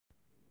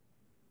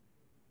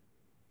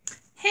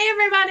Hey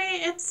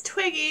everybody, it's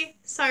Twiggy.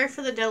 Sorry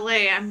for the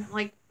delay. I'm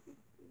like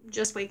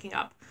just waking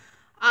up.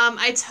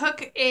 I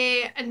took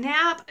a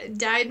nap,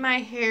 dyed my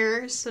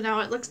hair, so now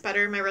it looks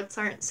better. My roots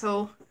aren't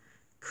so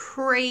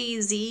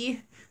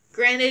crazy.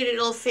 Granted,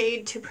 it'll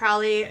fade to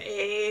probably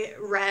a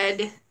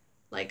red,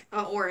 like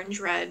a orange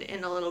red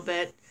in a little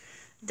bit.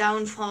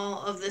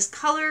 Downfall of this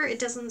color, it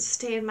doesn't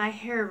stay in my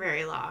hair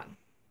very long.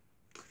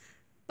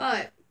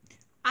 But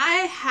I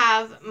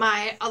have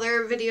my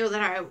other video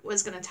that I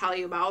was going to tell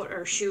you about,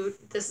 or shoot,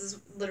 this is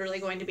literally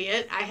going to be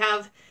it. I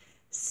have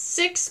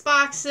 6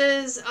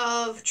 boxes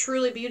of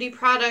Truly Beauty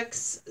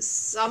products,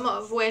 some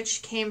of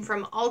which came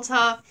from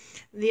Ulta.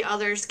 The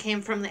others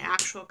came from the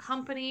actual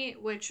company,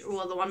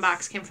 well, the one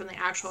box came from the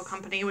actual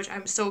company, which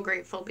I'm so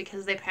grateful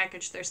because they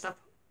packaged their stuff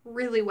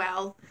really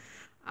well.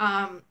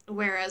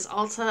 Whereas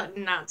Ulta,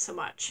 not so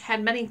much.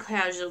 Had many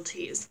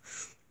casualties.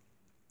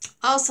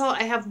 Also,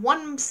 I have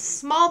one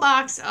small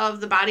box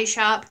of The Body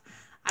Shop.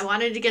 I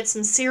wanted to get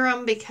some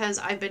serum because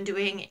I've been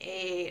doing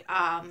a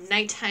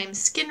nighttime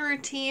skin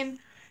routine,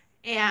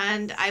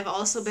 and I've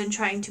also been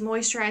trying to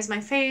moisturize my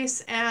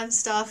face and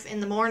stuff in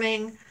the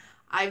morning.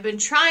 I've been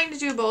trying to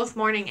do both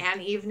morning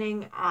and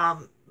evening,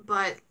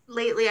 but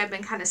lately I've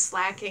been kind of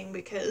slacking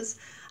because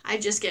I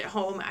just get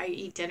home, I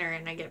eat dinner,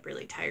 and I get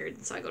really tired,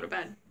 and so I go to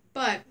bed.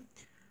 But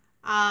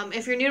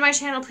if you're new to my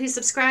channel, please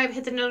subscribe,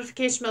 hit the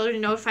notification bell to be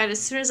notified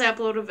as soon as I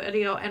upload a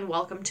video, and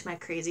welcome to my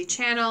crazy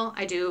channel.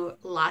 I do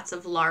lots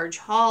of large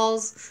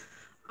hauls.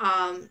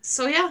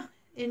 So yeah,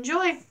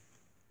 enjoy.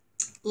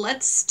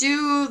 Let's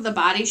do the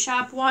Body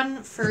Shop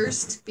one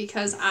first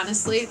because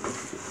honestly,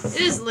 it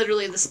is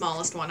literally the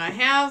smallest one I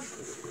have.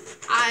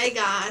 I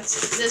got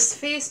this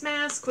face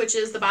mask, which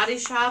is the Body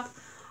Shop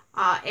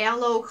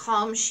Aloe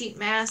Calm Sheet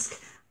Mask.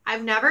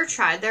 I've never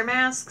tried their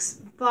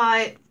masks,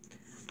 but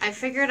I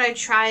figured I'd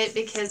try it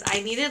because I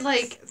needed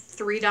like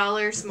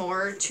 $3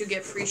 more to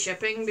get free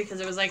shipping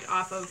because it was like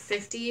off of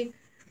 50.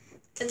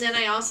 And then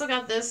I also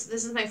got this.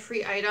 This is my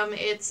free item.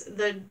 It's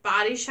the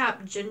Body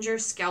Shop Ginger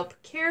Scalp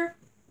Care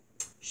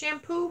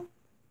shampoo.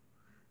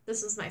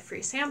 This is my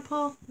free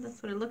sample.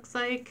 That's what it looks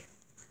like.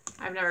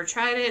 I've never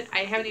tried it. I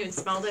haven't even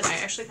smelled it. I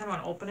actually kind of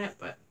want to open it,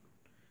 but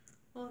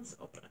well, let's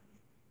open it.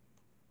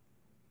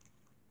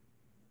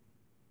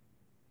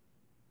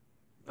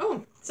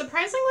 Oh,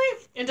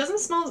 surprisingly, it doesn't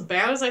smell as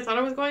bad as I thought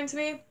it was going to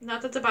be.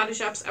 Not that the Body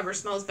Shop's ever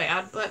smells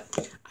bad,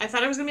 but I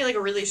thought it was going to be like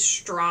a really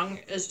strong,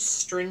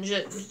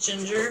 astringent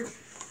ginger.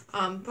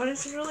 But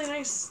it's a really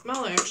nice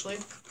smell, actually.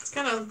 It's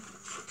kind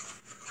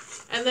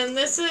of... And then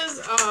this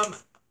is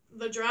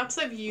the Drops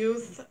of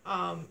Youth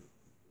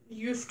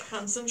Youth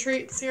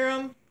Concentrate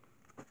Serum.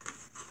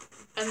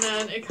 And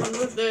then it comes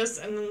with this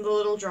and then the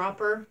little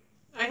dropper.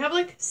 I have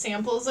like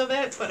samples of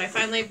it, but I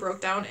finally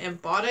broke down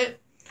and bought it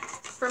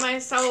for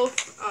myself,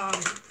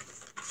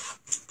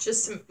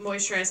 just to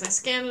moisturize my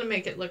skin and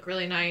make it look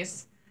really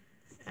nice,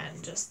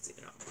 and just,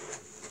 you know,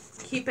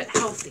 keep it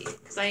healthy,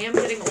 because I am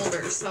getting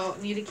older, so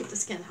I need to keep the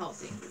skin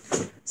healthy.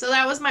 So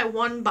that was my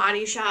one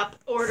Body Shop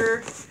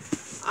order.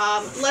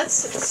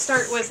 Let's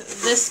start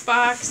with this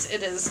box.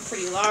 It is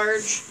pretty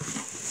large.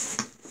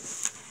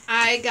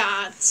 I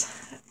got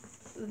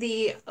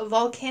the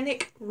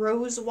Volcanic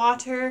Rose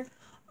Water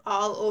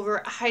All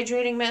Over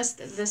Hydrating Mist.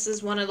 This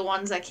is one of the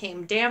ones that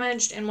came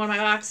damaged in one of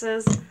my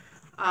boxes.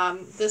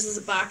 This is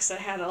a box that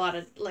had a lot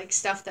of like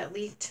stuff that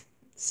leaked,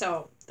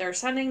 so they're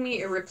sending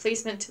me a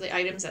replacement to the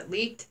items that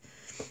leaked.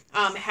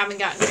 Haven't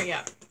gotten here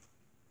yet.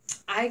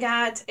 I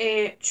got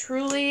a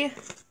Truly,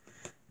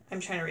 I'm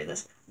trying to read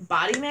this,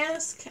 body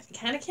mask. I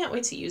kind of can't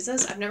wait to use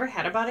this. I've never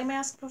had a body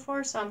mask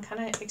before, so I'm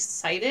kind of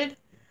excited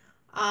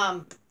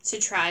to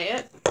try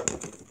it.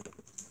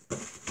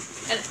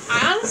 And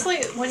I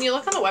honestly, when you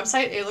look on the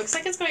website, it looks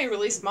like it's going to be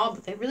really small,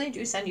 but they really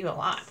do send you a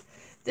lot.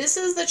 This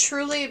is the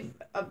Truly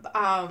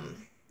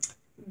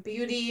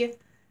Beauty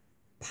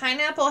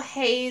Pineapple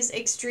Haze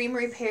Extreme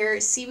Repair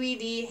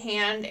CBD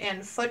Hand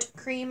and Foot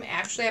Cream.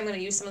 Actually, I'm going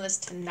to use some of this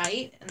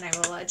tonight, and I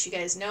will let you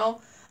guys know.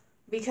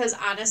 Because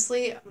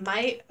honestly,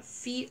 my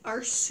feet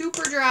are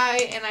super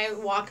dry, and I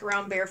walk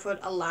around barefoot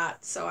a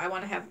lot, so I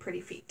want to have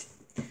pretty feet.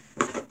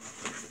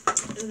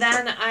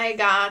 Then I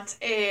got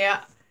a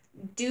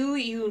Do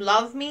You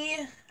Love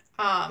Me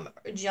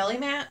Jelly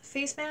Matte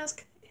face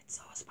mask. It's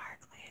so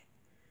sparkly.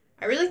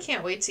 I really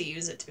can't wait to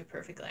use it, to be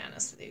perfectly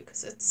honest with you,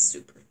 because it's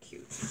super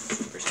cute,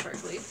 super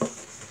sparkly.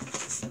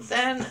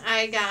 Then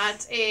I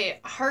got a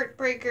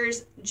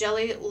Heartbreakers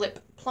Jelly Lip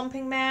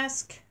Plumping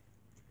Mask.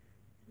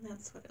 And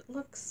that's what it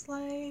looks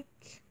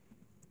like.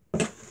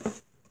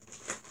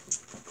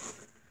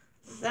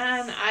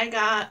 Then I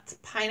got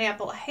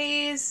Pineapple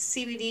Haze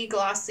CBD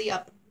Glossy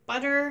Up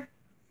Butter.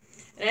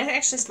 And it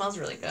actually smells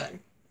really good.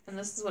 And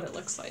this is what it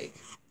looks like.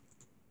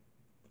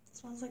 It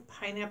smells like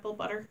pineapple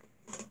butter.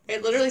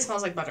 It literally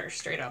smells like butter,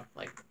 straight up.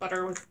 Like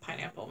butter with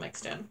pineapple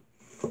mixed in.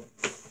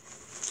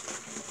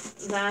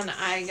 Then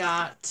I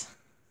got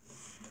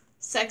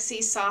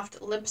Sexy Soft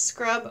Lip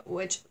Scrub,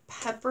 which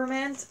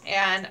peppermint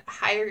and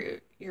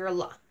hyaluronic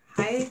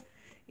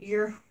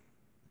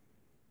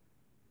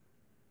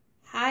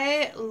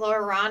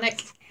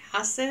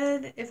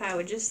acid if I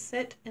would just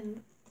sit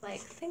and like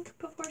think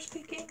before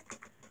speaking.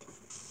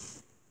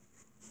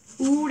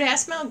 Ooh, that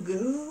smells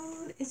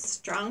good. It's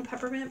strong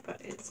peppermint, but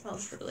it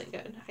smells really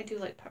good. I do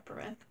like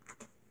peppermint.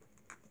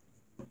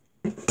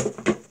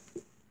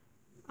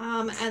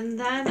 And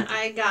then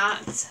I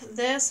got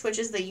this, which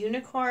is the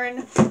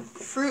Unicorn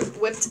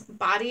Fruit Whipped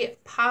Body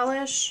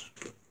Polish.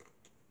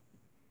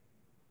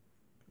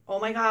 Oh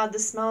my god,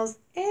 this smells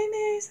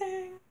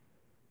amazing.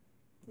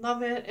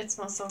 Love it. It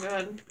smells so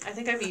good. I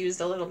think I've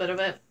used a little bit of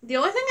it. The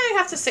only thing I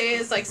have to say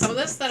is, like, some of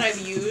this that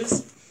I've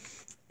used,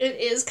 it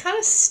is kind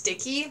of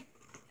sticky,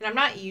 and I'm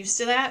not used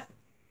to that.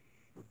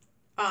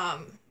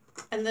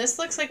 And this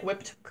looks like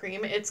whipped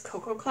cream. It's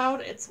Cocoa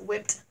Cloud. It's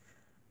whipped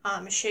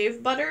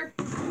shave butter,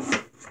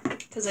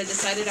 because I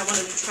decided I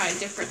wanted to try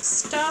different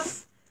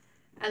stuff.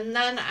 And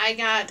then I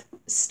got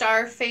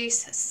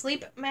Starface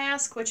Sleep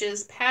Mask, which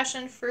is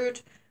passion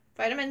fruit,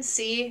 vitamin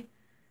C,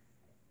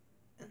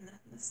 and then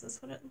this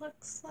is what it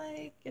looks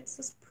like. It's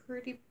this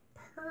pretty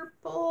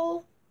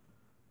purple.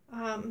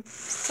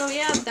 So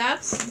yeah,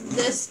 that's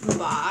this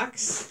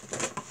box.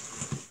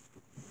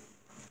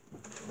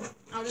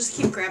 I'll just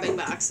keep grabbing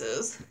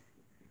boxes.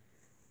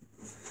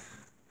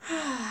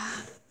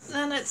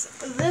 Then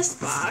it's this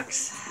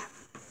box.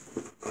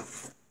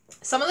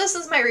 Some of this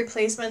is my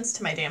replacements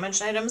to my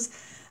damaged items.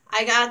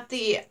 I got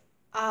the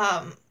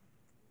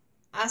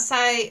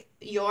Acai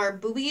Your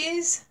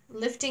Boobies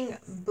Lifting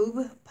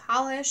Boob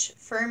Polish,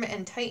 Firm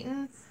and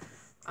Tighten.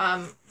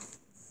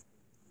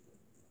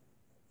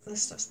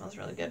 This stuff smells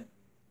really good.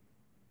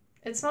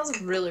 It smells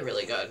really,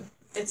 really good.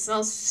 It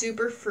smells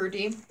super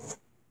fruity.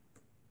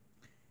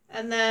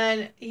 And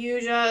then you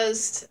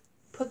just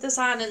put this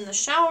on in the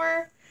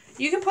shower.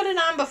 You can put it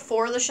on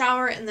before the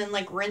shower and then,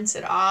 like, rinse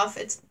it off.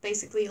 It's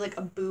basically like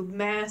a boob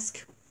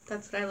mask.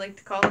 That's what I like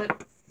to call it.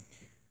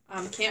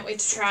 Can't wait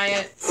to try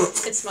it.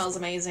 It smells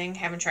amazing.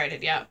 Haven't tried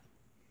it yet.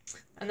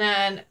 And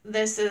then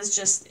this is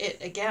just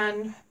it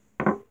again.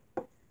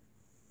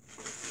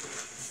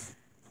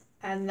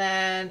 And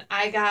then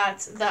I got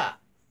the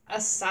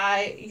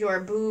Acai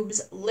Your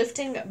Boobs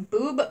Lifting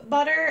Boob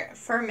Butter,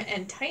 Firm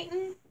and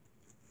Tighten.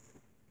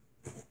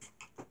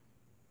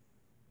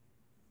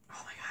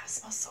 Oh my god, it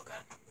smells so good.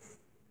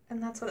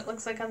 And that's what it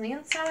looks like on the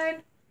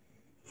inside.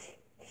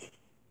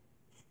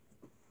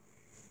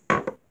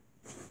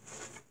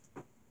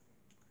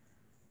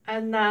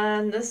 And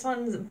then this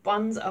one's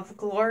Buns of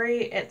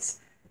Glory. It's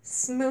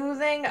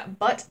smoothing,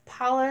 butt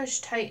polish,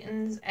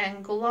 tightens,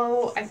 and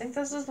glow. I think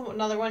this is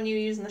another one you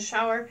use in the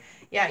shower.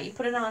 Yeah, you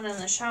put it on in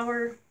the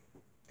shower.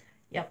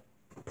 Yep.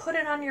 Put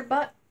it on your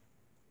butt.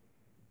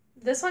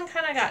 This one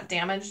kind of got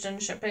damaged in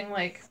shipping,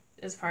 like,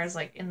 as far as,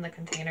 like, in the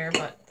container,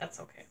 but that's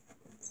okay.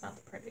 It's not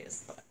the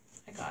prettiest, but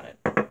I got it.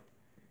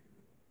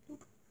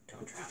 Oop,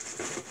 don't drop.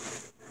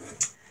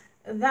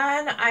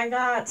 Then I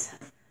got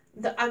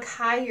the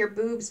Acai Your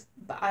Boobs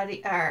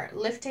Body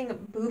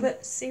Lifting Boob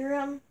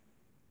Serum.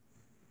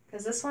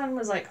 Because this one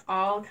was like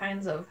all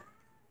kinds of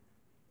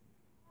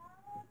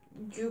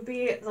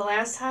goopy. The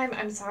last time,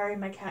 I'm sorry,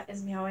 my cat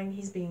is meowing.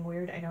 He's being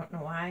weird. I don't know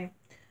why.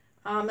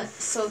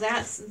 So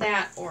that's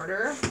that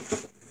order.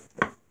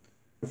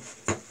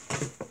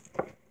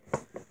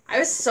 I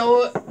was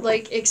so,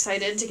 like,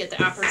 excited to get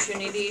the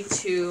opportunity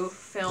to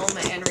film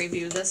and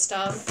review this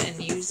stuff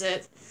and use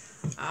it.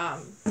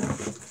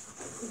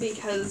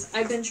 Because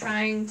I've been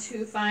trying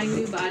to find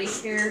new body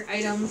care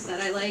items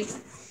that I like.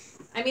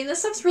 I mean, this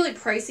stuff's really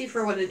pricey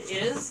for what it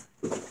is,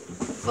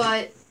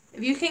 but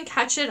if you can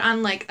catch it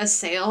on, like, a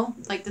sale,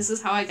 like, this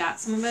is how I got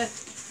some of it.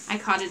 I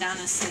caught it on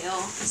a sale,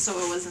 so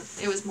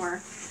it was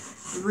more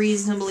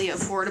reasonably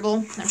affordable.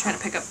 I'm trying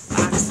to pick up a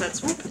box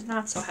that's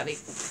not so heavy.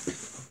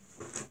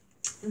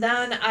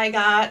 Then I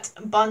got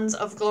Buns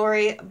of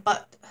Glory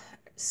Butt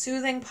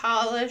Soothing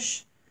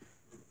Polish,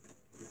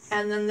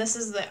 and then this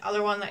is the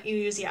other one that you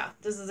use. Yeah,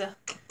 this is a...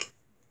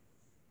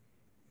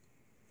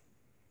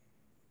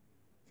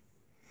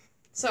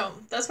 So,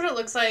 that's what it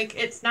looks like.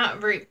 It's not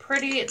very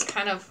pretty. It's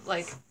kind of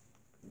like,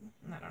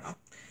 I don't know.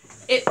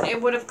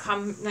 It would have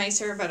come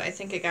nicer, but I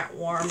think it got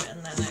warm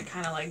and then it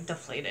kind of like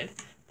deflated.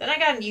 Then I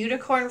got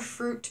Unicorn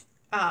Fruit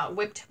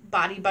Whipped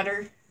Body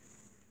Butter.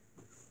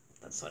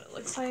 That's what it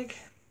looks like.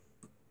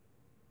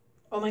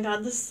 Oh my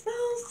god, this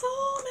smells so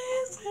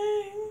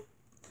amazing.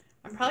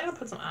 I'm probably going to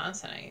put some on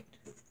tonight.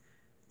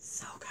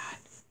 So good.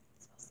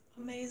 It smells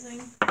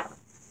amazing.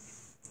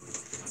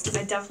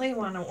 I definitely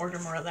want to order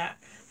more of that.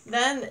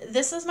 Then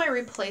this is my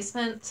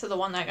replacement to the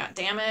one that got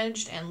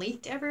damaged and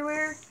leaked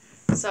everywhere.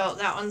 So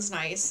that one's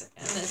nice.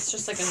 And it's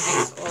just like a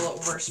nice all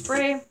over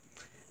spray.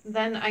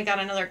 Then I got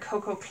another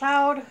Cocoa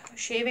Cloud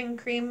shaving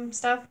cream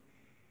stuff.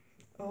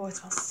 Oh, it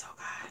smells so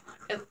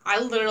good. I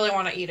literally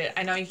want to eat it.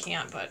 I know you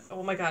can't, but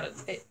oh my god,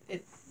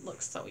 it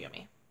looks so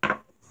yummy.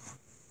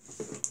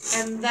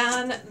 And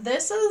then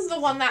this is the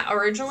one that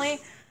originally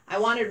I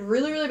wanted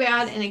really, really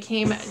bad, and it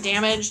came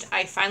damaged.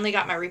 I finally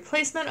got my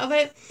replacement of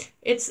it.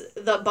 It's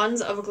the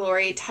Buns of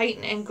Glory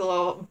Tighten and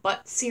Glow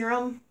Butt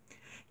Serum.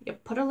 You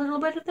put a little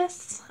bit of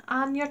this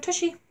on your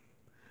tushy,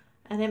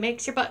 and it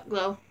makes your butt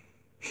glow.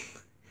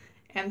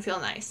 and feel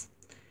nice.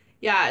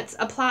 Yeah, it's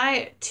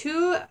apply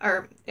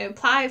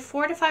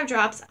 4 to 5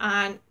 drops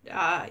on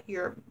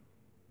your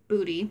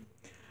booty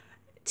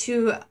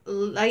to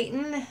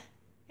lighten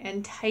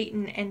and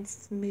tighten and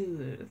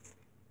smooth.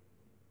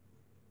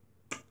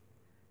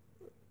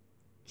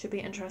 Should be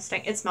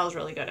interesting. It smells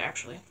really good,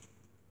 actually.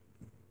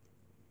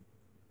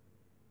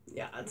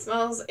 Yeah, it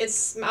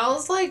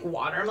smells like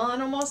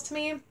watermelon almost to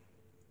me.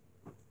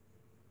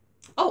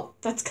 Oh,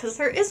 that's because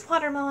there is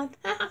watermelon.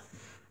 I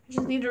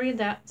just need to read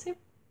that. See?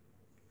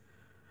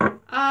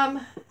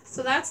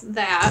 So that's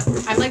that.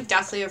 I'm like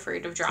deathly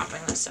afraid of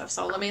dropping this stuff.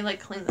 So let me like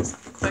clean this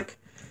up quick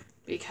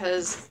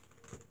because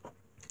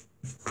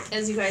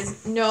as you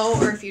guys know,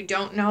 or if you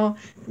don't know,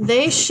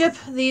 they ship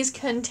these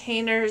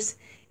containers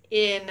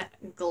in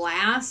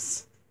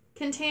glass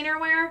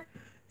containerware.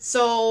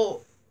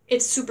 So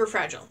it's super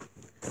fragile.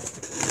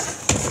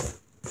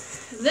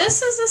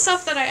 This is the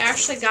stuff that I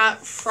actually got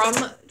from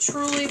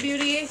Truly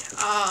Beauty.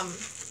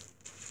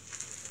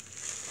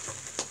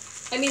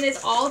 I mean,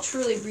 it's all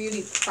Truly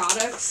Beauty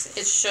products.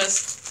 It's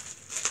just...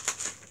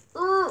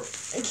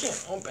 I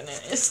can't open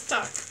it. It's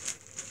stuck.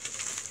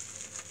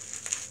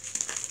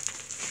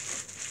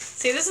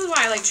 See, this is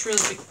why I like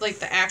Truly, like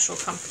the actual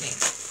company.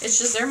 It's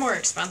just they're more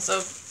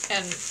expensive.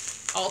 And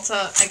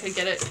Ulta, I could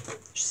get it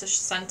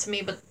sent to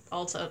me, but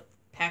Ulta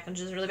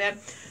package is really bad.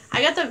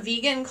 I got the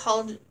vegan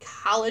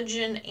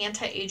collagen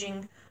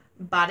anti-aging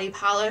body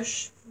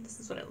polish. This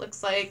is what it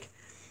looks like.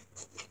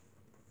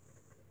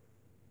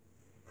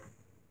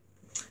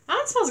 That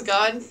one smells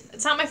good.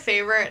 It's not my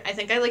favorite. I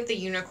think I like the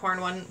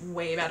unicorn one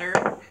way better.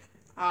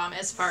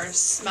 As far as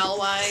smell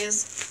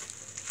wise.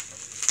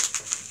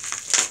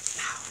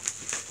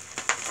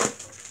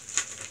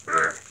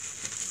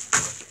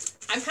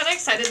 I'm kind of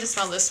excited to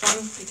smell this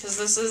one because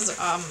this is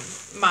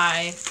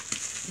my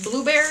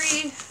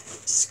blueberry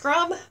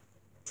scrub.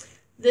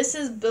 This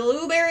is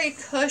Blueberry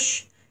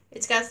Kush.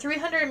 It's got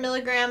 300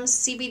 milligrams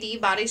CBD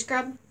body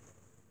scrub.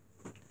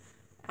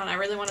 And I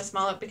really want to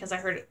smell it because I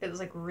heard it was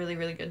like really,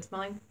 really good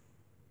smelling.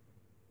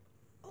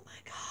 Oh my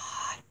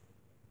god.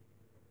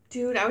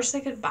 Dude, I wish I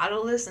could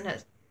bottle this in a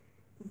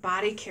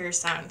body care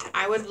scent.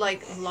 I would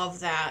like love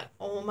that.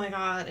 Oh my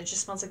god. It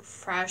just smells like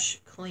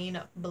fresh,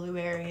 clean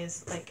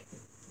blueberries. Like,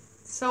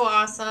 so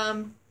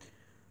awesome.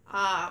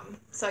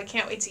 So I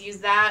can't wait to use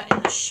that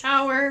in the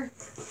shower.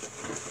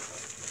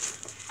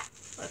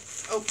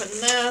 Let's open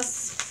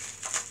this.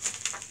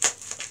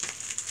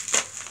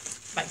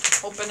 If I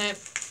can open it.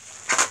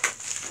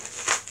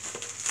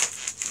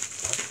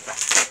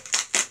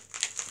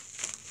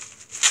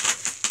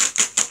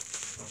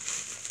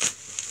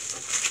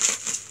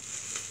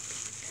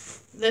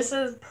 This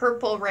is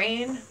Purple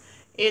Rain.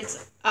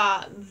 It's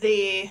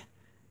the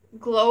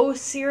Glow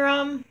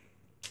Serum.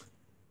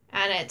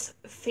 And it's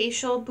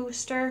facial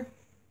booster.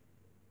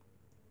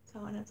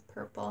 So, and it's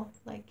purple,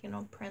 like, you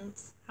know,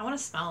 Prince. I want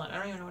to smell it. I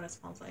don't even know what it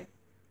smells like.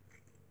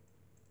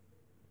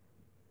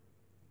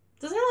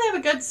 Doesn't really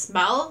have a good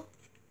smell.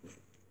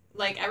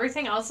 Like,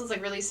 everything else is,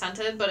 like, really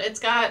scented. But it's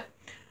got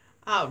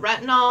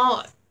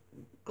retinol,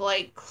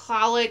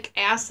 glycolic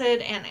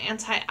acid, and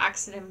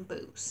antioxidant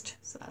boost.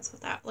 So that's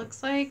what that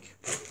looks like.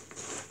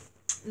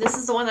 This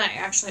is the one that I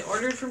actually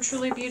ordered from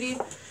Truly Beauty.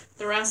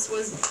 The rest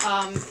was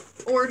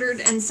ordered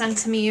and sent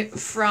to me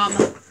from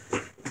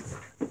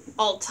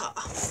Ulta.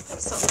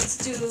 So let's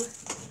do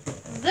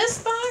this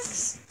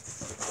box.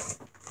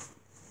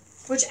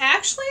 Which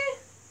actually,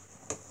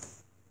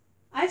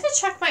 I have to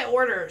check my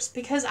orders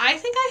because I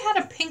think I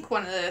had a pink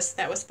one of this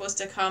that was supposed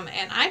to come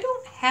and I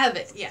don't have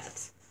it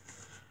yet.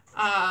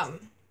 At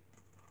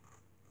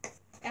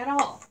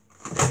all.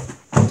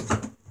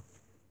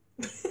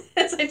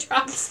 As I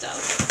drop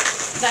stuff.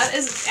 That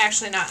is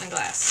actually not in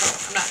glass,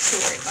 so I'm not too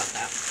worried about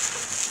that.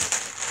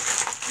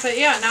 But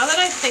yeah, now that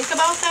I think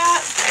about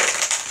that,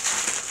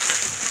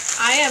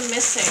 I am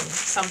missing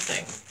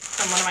something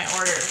from one of my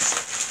orders.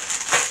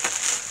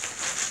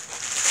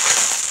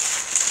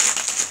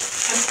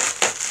 I'm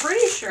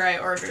pretty sure I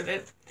ordered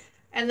it.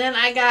 And then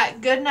I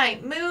got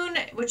Goodnight Moon,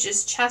 which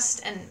is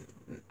chest and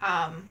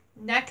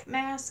neck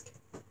mask.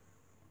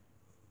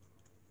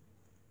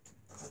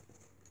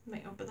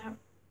 Let me open that.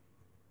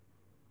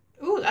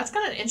 Ooh, that's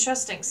got an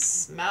interesting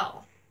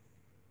smell.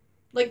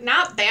 Like,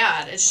 not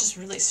bad. It's just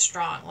really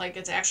strong. Like,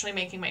 it's actually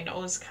making my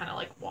nose kind of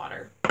like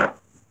water.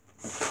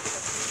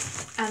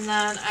 And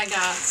then I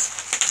got...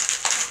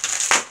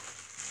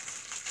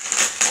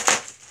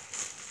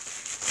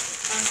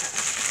 Okay.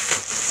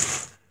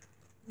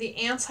 The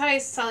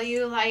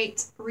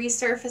Anti-Cellulite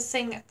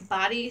Resurfacing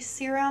Body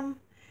Serum.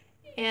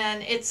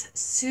 And it's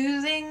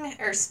smoothing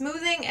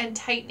and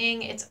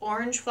tightening. It's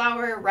orange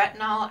flower,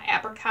 retinol,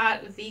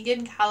 apricot,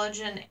 vegan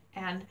collagen,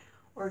 and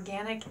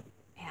organic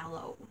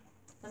aloe.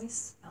 Let me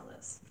smell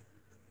this.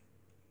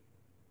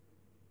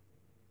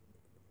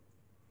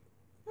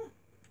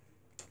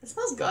 It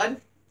smells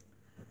good.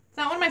 It's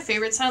not one of my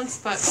favorite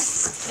scents, but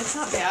it's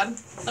not bad.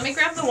 Let me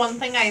grab the one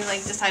thing I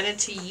like decided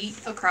to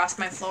yeet across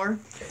my floor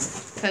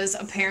because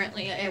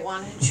apparently I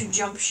wanted to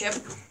jump ship.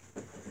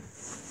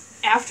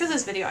 after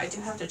this video, I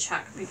do have to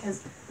check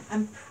because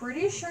I'm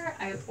pretty sure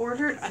I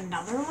ordered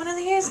another one of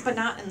these, but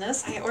not in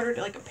this. I ordered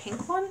like a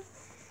pink one.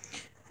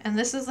 And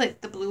this is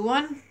like the blue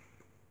one.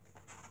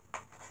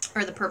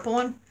 Or the purple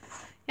one.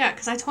 Yeah,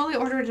 because I totally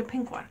ordered a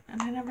pink one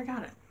and I never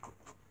got it.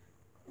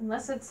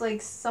 Unless it's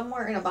like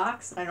somewhere in a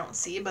box that I don't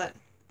see, but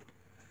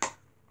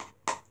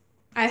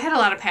I had a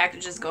lot of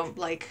packages go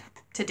like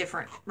to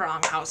different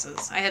wrong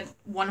houses. I had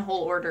one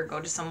whole order go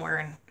to somewhere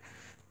in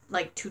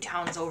like 2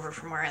 towns over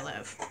from where I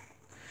live.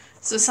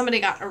 So somebody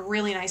got a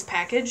really nice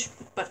package,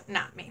 but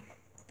not me.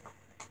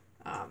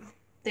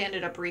 They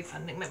ended up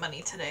refunding my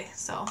money today,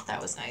 so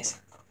that was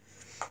nice.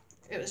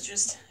 It was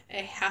just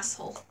a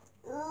hassle.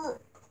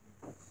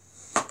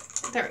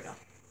 There we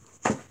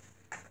go.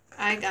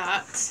 I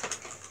got...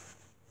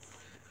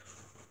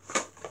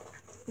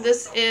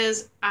 This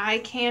is Eye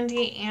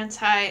Candy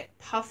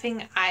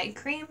Anti-Puffing Eye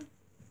Cream.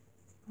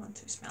 I want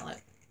to smell it.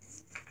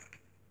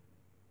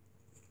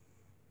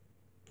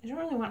 I don't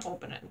really want to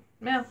open it.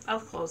 Yeah,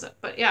 I'll close it.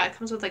 But yeah, it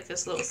comes with like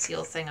this little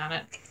seal thing on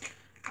it.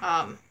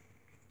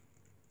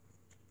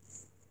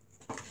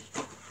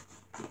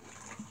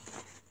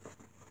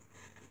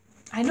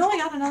 I know I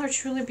got another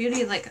Truly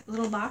Beauty like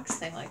little box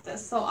thing like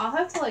this. So I'll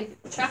have to like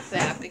check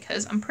that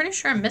because I'm pretty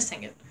sure I'm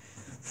missing it.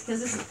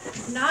 Because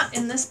it's not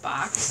in this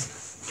box.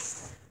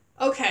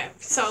 Okay,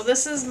 so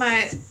this is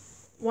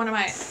one of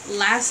my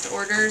last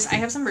orders. I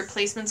have some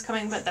replacements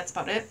coming, but that's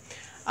about it.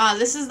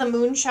 This is the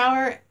Moon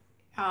Shower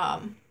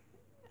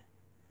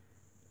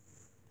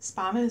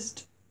Spa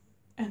Mist,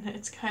 and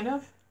it's kind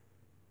of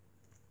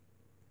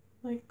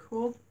like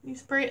cool. You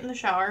spray it in the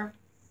shower,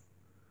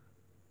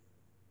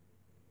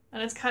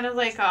 and it's kind of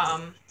like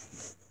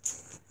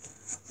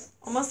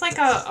almost like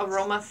a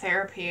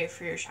aromatherapy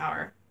for your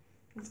shower.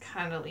 It's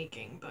kind of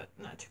leaking, but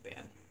not too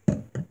bad.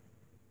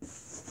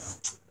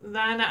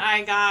 Then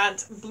I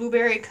got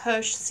Blueberry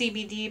Kush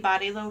CBD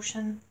body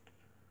lotion.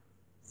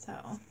 So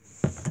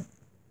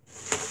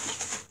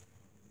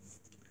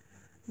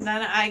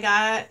then I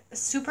got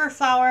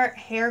Superflower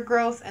Hair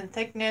Growth and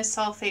Thickness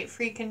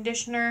Sulfate-Free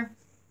Conditioner.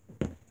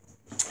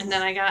 And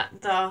then I got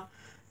the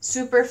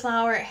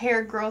Superflower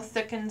Hair Growth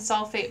Thicken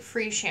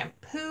Sulfate-Free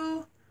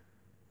Shampoo,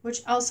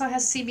 which also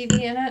has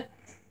CBD in it.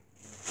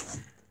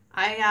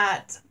 I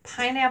got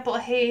Pineapple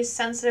Haze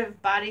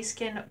Sensitive Body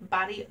Skin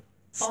Body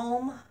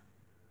Balm.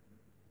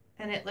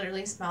 And it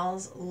literally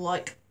smells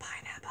like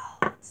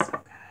pineapple. It's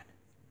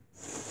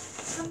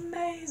so good.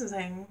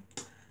 Amazing.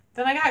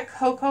 Then I got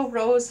Cocoa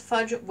Rose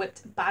Fudge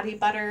Whipped Body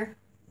Butter.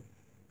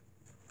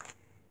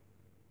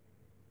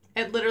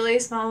 It literally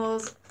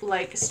smells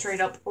like straight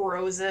up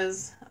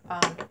roses.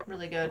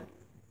 Really good.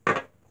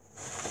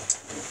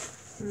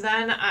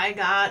 Then I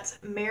got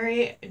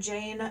Mary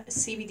Jane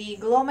CBD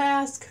Glow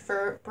Mask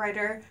for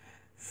brighter,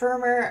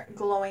 firmer,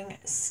 glowing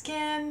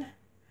skin.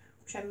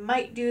 Which I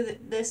might do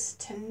this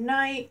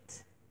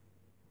tonight.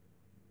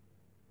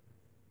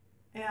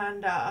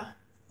 And, yeah,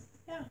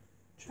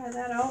 try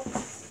that out.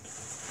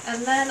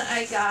 And then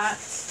I got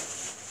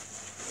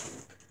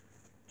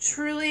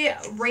Truly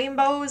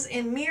Rainbows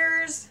in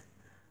Mirrors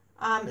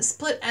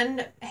split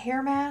end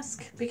hair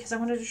mask because I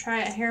wanted to try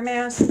a hair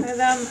mask by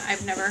them.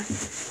 I've never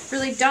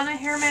really done a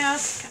hair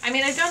mask. I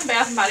mean, I've done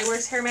Bath & Body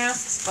Works hair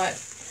masks, but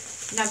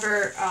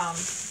never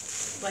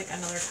like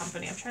another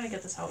company. I'm trying to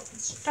get this out.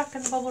 It's stuck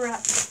in the bubble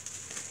wrap.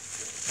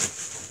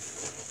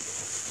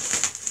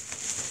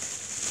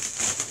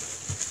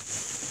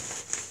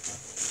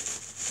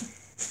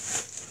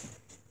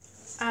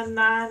 And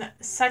then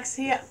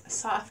Sexy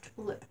Soft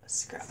Lip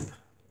Scrub.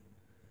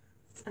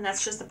 And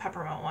that's just the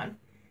peppermint one.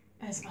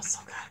 And it smells so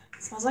good.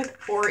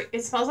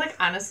 It smells like,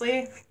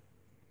 honestly,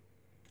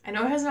 I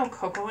know it has no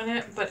cocoa in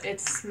it, but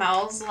it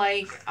smells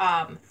like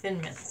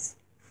Thin Mints.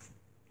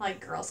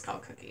 Like Girl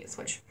Scout cookies,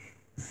 which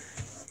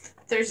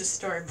there's a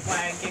story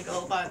why I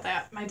giggle about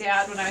that. My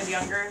dad, when I was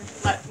younger,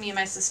 let me and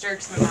my sister,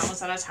 because my mom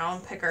was out of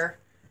town, pick her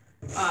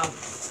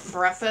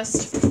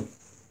breakfast.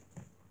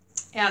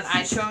 And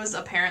I chose,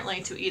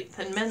 apparently, to eat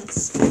Thin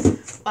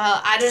Mints. Well,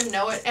 I didn't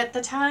know it at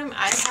the time.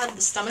 I had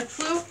the stomach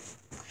flu.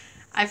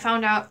 I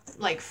found out,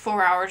 like,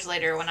 4 hours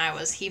later when I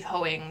was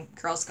heave-hoing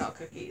Girl Scout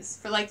cookies.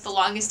 For, like, the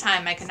longest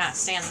time, I could not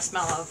stand the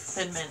smell of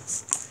Thin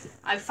Mints.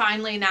 I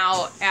finally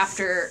now,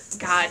 after,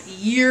 God,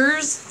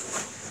 years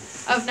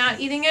of not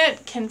eating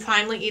it, can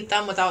finally eat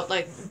them without,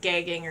 like,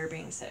 gagging or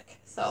being sick.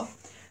 So,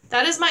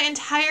 that is my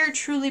entire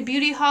Truly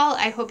Beauty haul.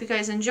 I hope you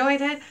guys enjoyed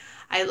it.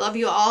 I love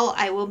you all.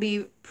 I will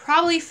be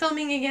probably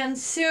filming again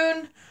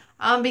soon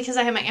because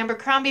I have my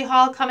Abercrombie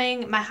haul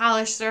coming, my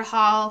Hollister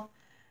haul,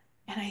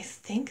 and I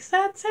think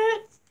that's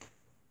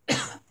it.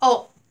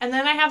 Oh, and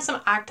then I have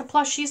some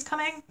Octoplushies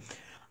coming.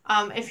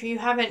 If you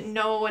haven't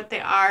know what they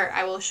are,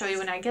 I will show you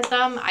when I get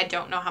them. I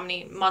don't know how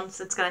many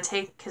months it's going to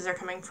take because they're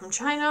coming from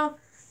China.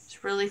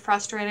 It's really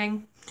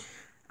frustrating.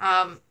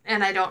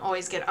 And I don't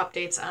always get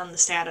updates on the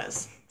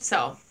status.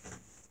 So,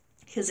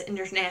 because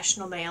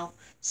international mail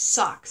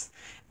sucks.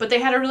 But they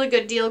had a really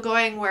good deal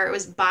going where it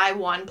was buy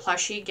one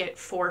plushie, get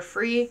 4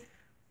 free.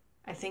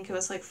 I think it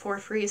was like 4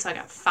 free, so I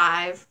got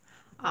 5.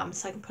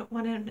 So I can put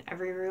one in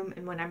every room,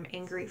 and when I'm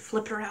angry,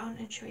 flip it around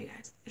and show you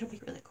guys. It'll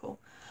be really cool.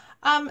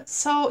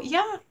 So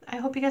yeah, I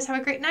hope you guys have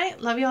a great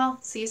night. Love you all.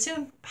 See you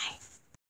soon. Bye.